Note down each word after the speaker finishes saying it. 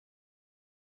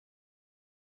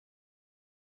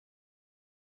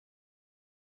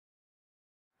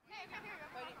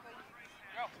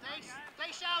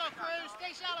Stay shallow, Cruz.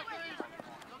 Stay shallow, Cruz.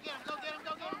 Go get him, go get him,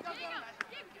 go get him, go get him.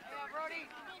 Yeah, Brody.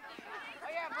 Oh,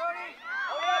 yeah, Brody.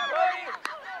 Oh, yeah, Brody.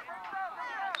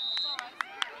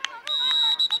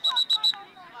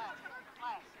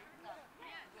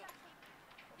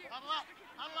 Huddle up,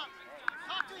 huddle up.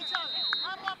 Talk to each other.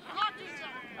 Huddle up and talk to each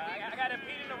other. I got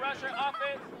impeding the rusher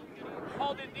offense,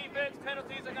 holding defense,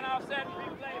 penalties are going to offset,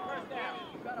 replay, first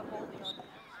down. You got a holding on.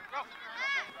 Go.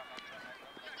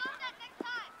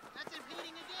 That's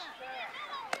impeding again.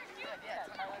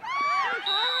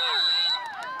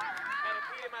 And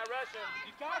impeding my rusher.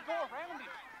 You got to go around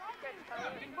him.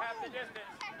 Half the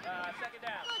distance, second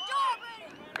down. Good job,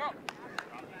 Brady. Go.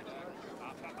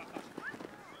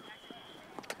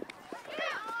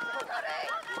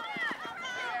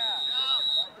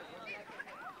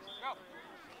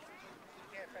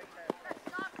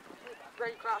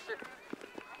 Great crosser.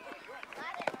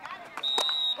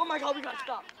 Oh my God, we got to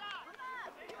stop.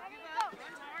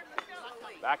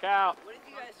 Back out. What did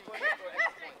you guys score?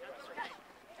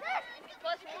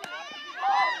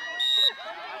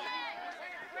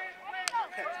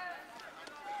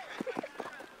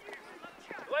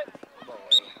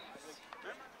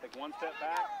 Take one step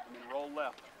back and then roll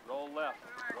left. Roll left.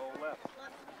 Roll left.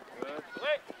 Good.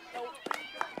 Wait.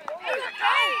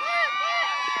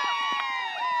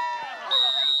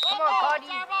 Come on, Cody.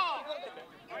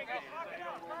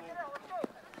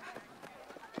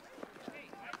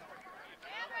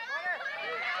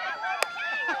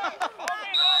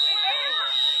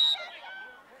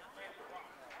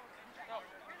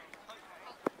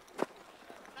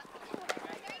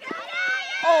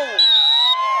 Oh!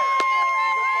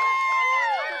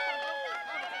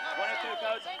 1 and 2,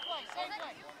 coach. Same play, same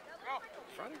play.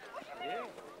 Yeah.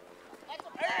 That's a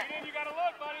block. You got to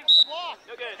look, buddy. Block.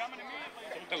 Look good. Coming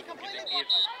immediately. Completely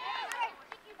blocked.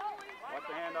 Watch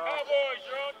the handoff. Cowboys,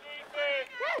 you're on defense.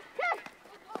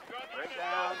 Break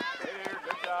down. Stay there.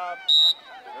 Good job.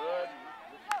 Good.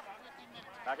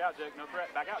 Back out, Jake. No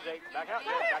threat. Back out, Jake. Back out,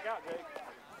 Jake. Back out, Jake.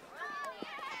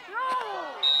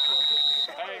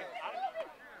 Hey.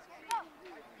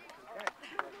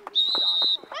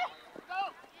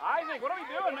 Isaac, what are we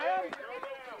doing, man?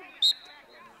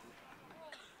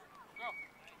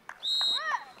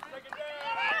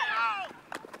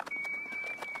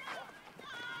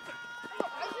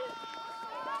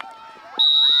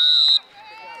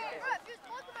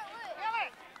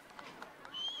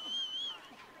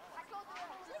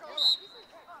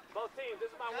 Both teams, this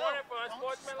is my warning for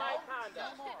unsportsmanlike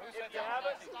conduct. If you have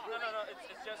it, no,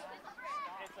 it's just,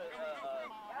 it's a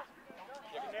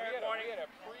generic warning. We had a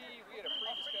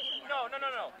pre-discussion. No.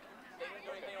 They didn't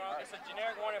do anything wrong. It's a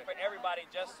generic warning for everybody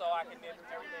just so I can nip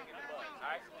everything in the bud, all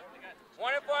right?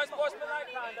 Warning for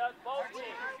unsportsmanlike conduct, both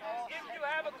teams. If you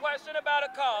have a question about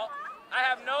a call, I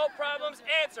have no problems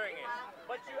answering it.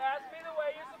 But you ask me the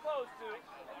way you're supposed to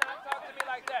and not talk to me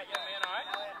like that, young man, all right?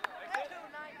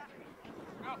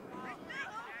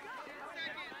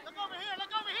 Look over here, look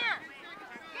over here.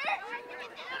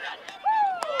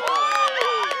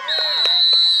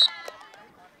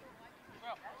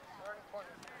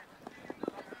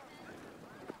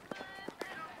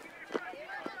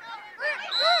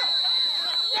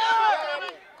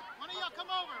 One of y'all come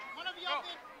over. One of y'all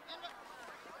get in the...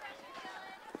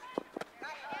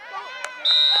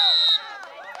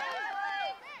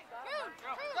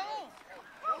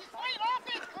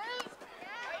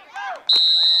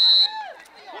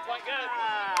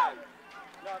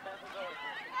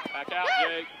 Back out,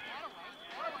 Jake.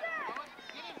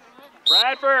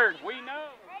 Bradford, we know.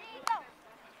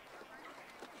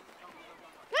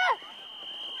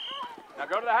 Now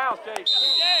go to the house, Jake.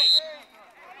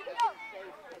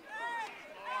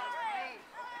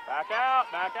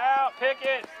 Back out, pick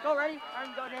it. Go, ready?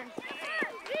 I'm going in.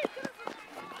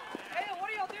 Hey, what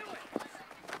are y'all doing?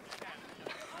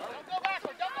 Don't go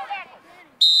backward, don't go backward.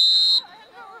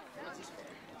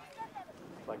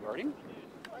 Like guarding?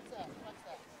 What's that?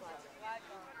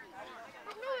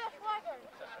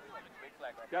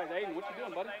 Guys, Aiden, what you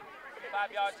doing, buddy?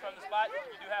 5 yards from the spot,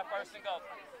 you do have first and go.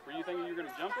 Were you thinking you were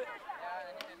going to jump it?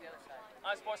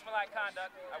 Unsportsmanlike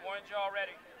conduct, I warned you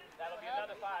already. That'll be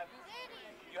another 5.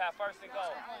 You have first and go.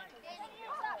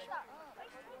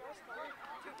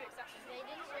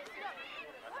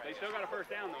 They still got a first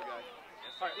down, though, guys.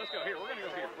 All right, let's go here. We're going to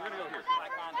go here.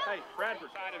 Hey,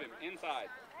 Bradford, side of him,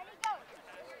 inside.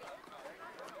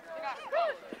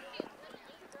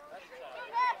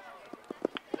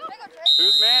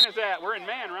 Whose man is that? We're in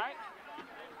man, right?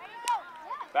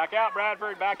 Back out,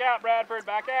 Bradford. Back out, Bradford.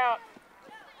 Back out.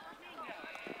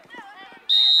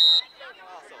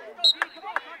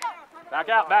 Back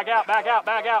out, back out, back out,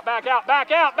 back out, back out,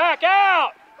 back out, back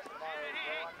out!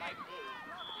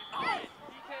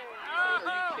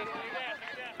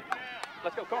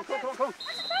 Let's go. Come on, come on, come on, come on.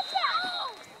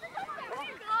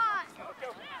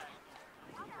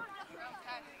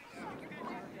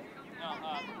 No,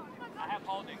 I have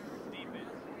holding defense.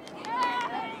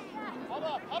 Huddle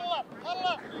up, huddle up, huddle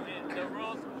up. The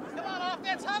rules. Come on,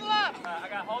 offense, huddle up. I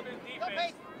got holding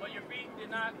defense, but your feet did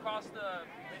not cross the.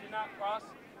 They did not cross.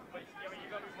 But you're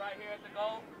gonna be right here at the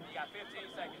goal. You got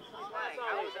 15 seconds. Right.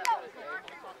 Time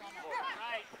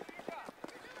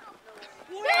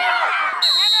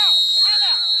out, time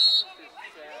out.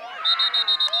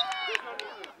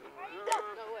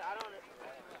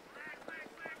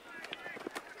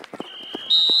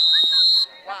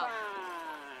 Wow.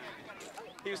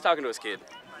 He was talking to his kid.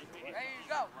 There you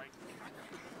go.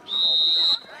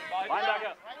 Line back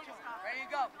up. There you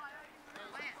go.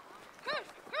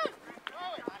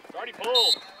 It's already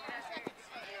pulled. It's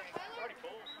already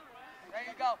pulled. There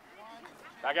you go.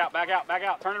 Back out, back out, back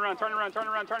out. Turn and run, turn and run, turn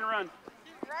and run, turn and run.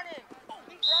 Keep running.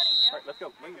 Keep running. All right, let's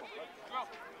go. Let's go.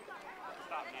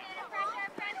 Stop now.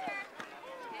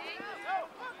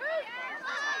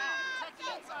 Check the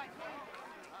inside.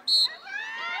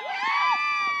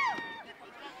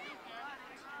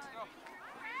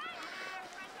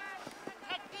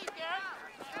 Check deep, Garrett.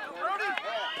 Brody,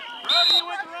 you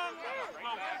went the wrong way.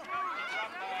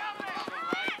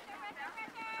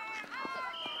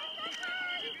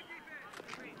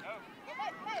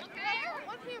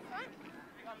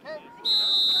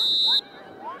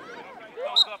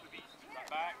 Toss up the beat. Right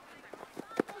back.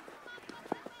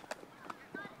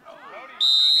 Brody,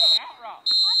 you have an out route.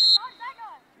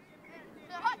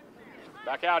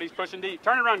 Back out. He's pushing deep.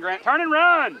 Turn and run, Grant. Turn and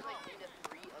run.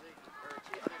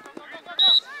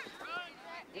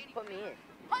 Just put me in.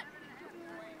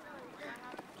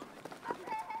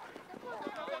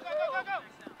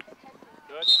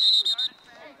 Good.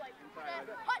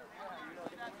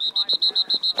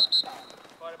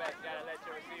 Quarterback gotta let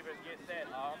your receivers get set.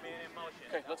 All men in motion.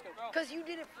 Okay, let's go. Because you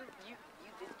did it for you.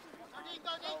 You did it. Go deep,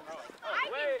 go deep.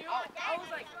 Wait. I was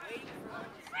like waiting for him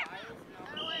to smile.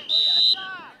 Get away. Good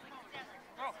job.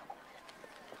 Go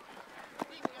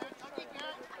deep, Garrett. Go deep,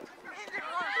 Garrett.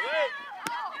 Wait.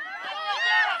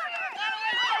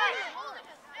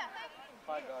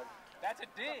 That's a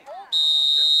dig.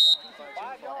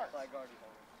 5 yards.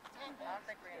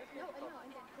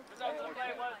 Resulting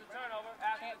play was the turnover.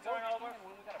 After the turnover,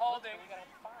 holding.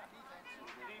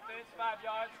 Defense, 5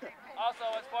 yards. Also,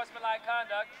 unsportsmanlike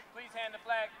conduct. Please hand the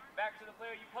flag back to the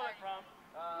player you pull it from.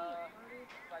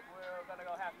 Like we're gonna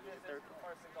go half distance,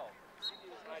 first and goal.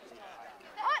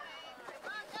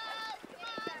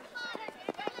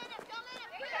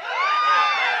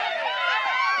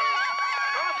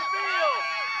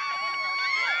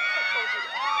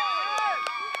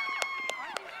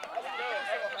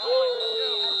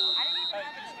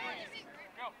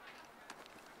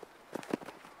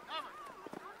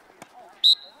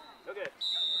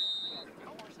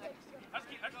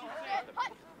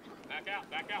 Back out,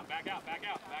 back out, back out, back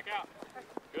out, back out.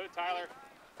 Good, Tyler.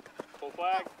 Full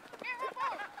flag.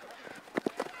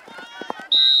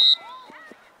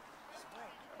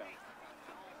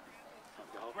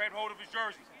 Grab hold of his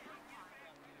jersey.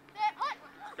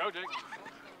 Go, Jake.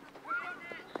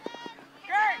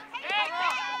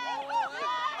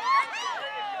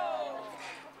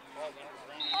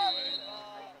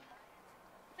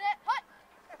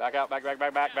 Back out, back, back,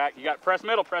 back, back, back. You got press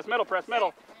middle, press middle, press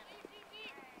middle.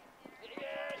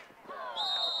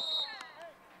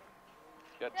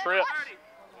 Got trips.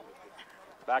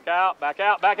 Back out, back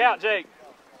out, back out, Jake.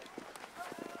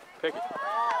 Pick it.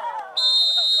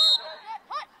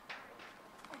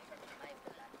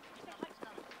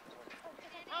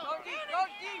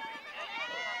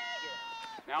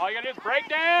 Now all you gotta do is break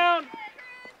down.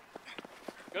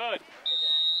 Good.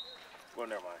 Well,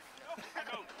 never mind.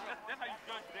 That's how you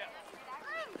judge depth.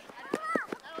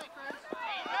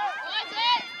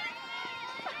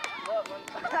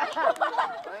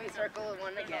 Let me circle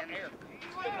one again.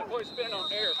 Spinning, the boy's spinning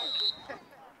on air.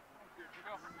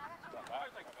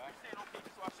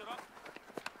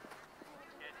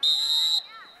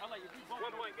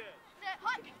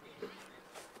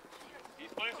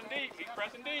 He's pressing deep. He's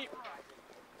pressing deep.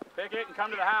 Pick it and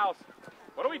come to the house.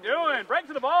 What are we doing? Break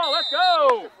to the ball. Let's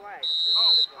go.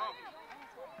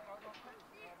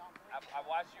 I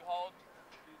watched you hold.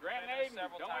 Grant and Aiden,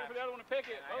 don't wait for the other one to pick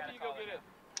it. Both of you go get it.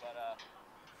 But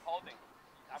holding.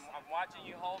 I'm watching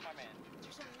you hold, my man.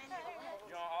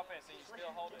 You're on offense and you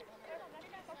still hold it.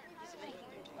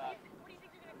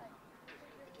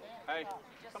 Hey,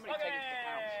 somebody take it to the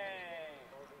house.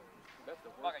 Okay. That's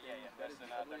the worst Yeah. That is That's the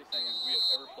another worst game we have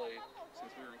ever played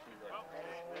since we were in kindergarten.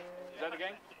 Is that the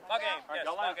game? Okay. All right, Yes.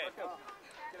 y'all line up. Okay. Let's go.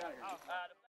 Get out of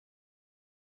here.